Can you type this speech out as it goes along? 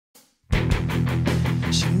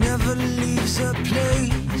never leaves a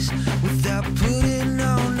place without putting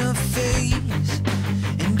on a face.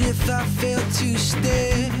 And if I fail to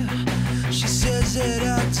stare, she says that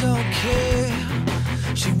I don't care.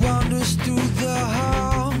 She wanders through the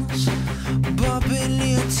halls, bumping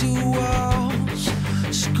into walls,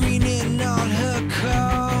 screening all her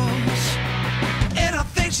calls. And I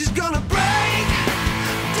think she's gonna break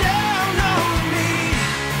down on me.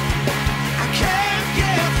 I can't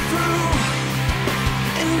get through,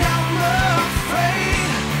 and I'm afraid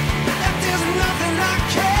that there's nothing I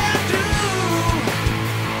can do.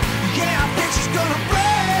 Yeah, I think she's gonna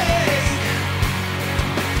break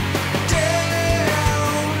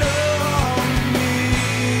down on me.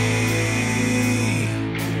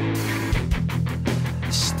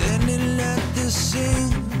 Standing at the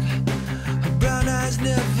sink, her brown eyes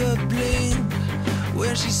never blink,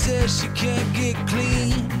 when she says she can't get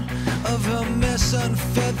clean of her mess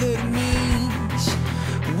unfeathered means.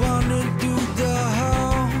 Wandering through the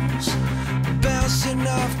halls, bouncing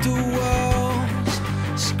off the walls,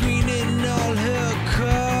 screening all her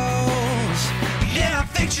calls. Yeah, I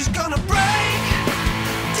think she's gonna break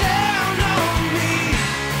down on me.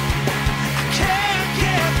 I can't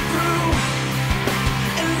get through,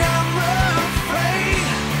 and I'm afraid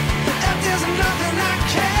that there's nothing I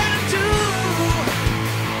can do.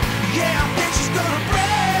 Yeah, I think she's gonna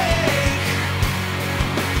break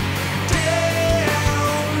down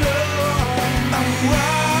on me. I'm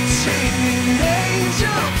watching an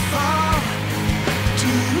angel fall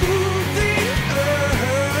to the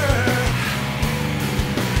earth.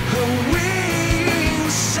 Her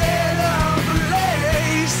wings set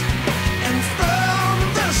ablaze, and from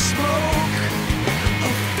the smoke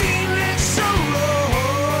a phoenix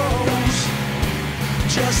arose,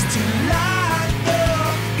 just to light the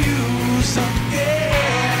fuse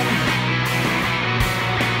again.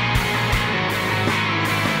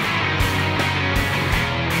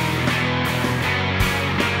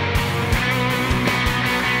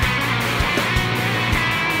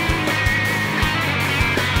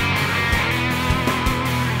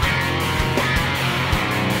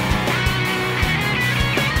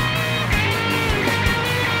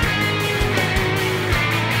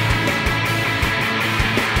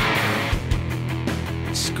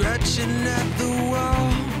 Scratching at the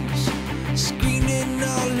walls, screening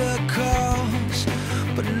all her calls.